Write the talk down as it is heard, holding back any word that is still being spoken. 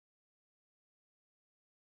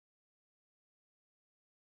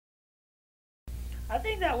I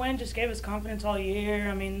think that win just gave us confidence all year.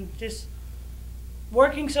 I mean, just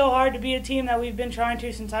working so hard to be a team that we've been trying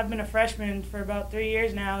to since I've been a freshman for about 3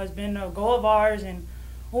 years now has been a goal of ours. And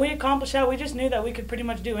when we accomplished that, we just knew that we could pretty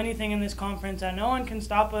much do anything in this conference, that no one can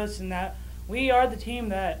stop us, and that we are the team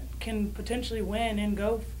that can potentially win and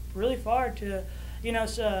go really far to,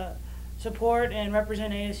 support and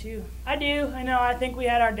represent ASU. I do. I think we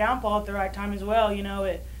had our downfall at the right time as well.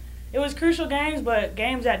 It was crucial games, but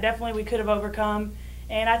games that definitely we could have overcome.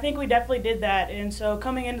 And I think we definitely did that. And so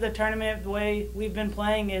coming into the tournament the way we've been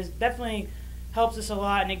playing is definitely helps us a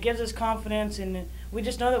lot, and it gives us confidence, and we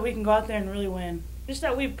just know that we can go out there and really win. Just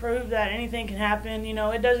that we've proved that anything can happen.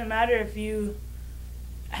 It doesn't matter if you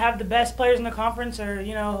have the best players in the conference or,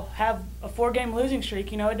 have a 4-game losing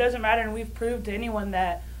streak. It doesn't matter, and we've proved to anyone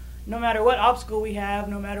that no matter what obstacle we have,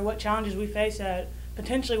 no matter what challenges we face, that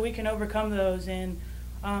potentially we can overcome those. And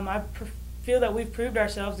I feel that we've proved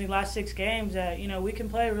ourselves in the last 6 games that, we can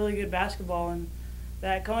play really good basketball, and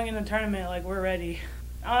that going in the tournament, we're ready.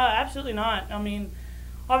 Absolutely not. I mean,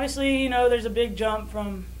 obviously, there's a big jump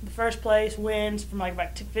from the first place wins from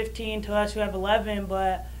about 15 to us who have 11,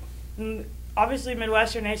 but obviously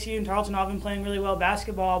Midwestern, ASU, and Tarleton all been playing really well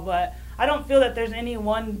basketball, but I don't feel that there's any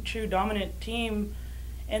one true dominant team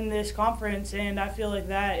in this conference, and I feel like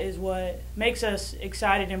that is what makes us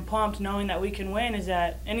excited and pumped, knowing that we can win, is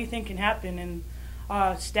that anything can happen, and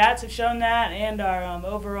stats have shown that, and our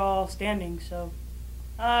overall standings. So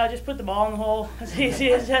just put the ball in the hole, as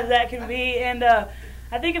easy as that can be, and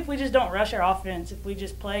I think if we just don't rush our offense, if we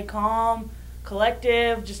just play calm,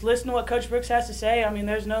 collective, just listen to what Coach Brooks has to say,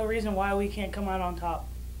 there's no reason why we can't come out on top.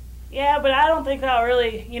 Yeah, but I don't think that'll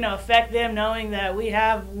really, affect them, knowing that we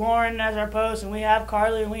have Lauren as our post, and we have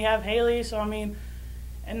Carly, and we have Haley. So, and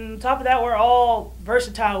on top of that, we're all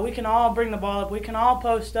versatile. We can all bring the ball up. We can all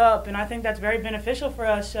post up, and I think that's very beneficial for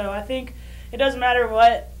us. So I think it doesn't matter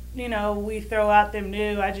what, we throw at them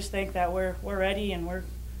new. I just think that we're ready, and we're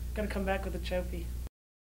going to come back with a trophy.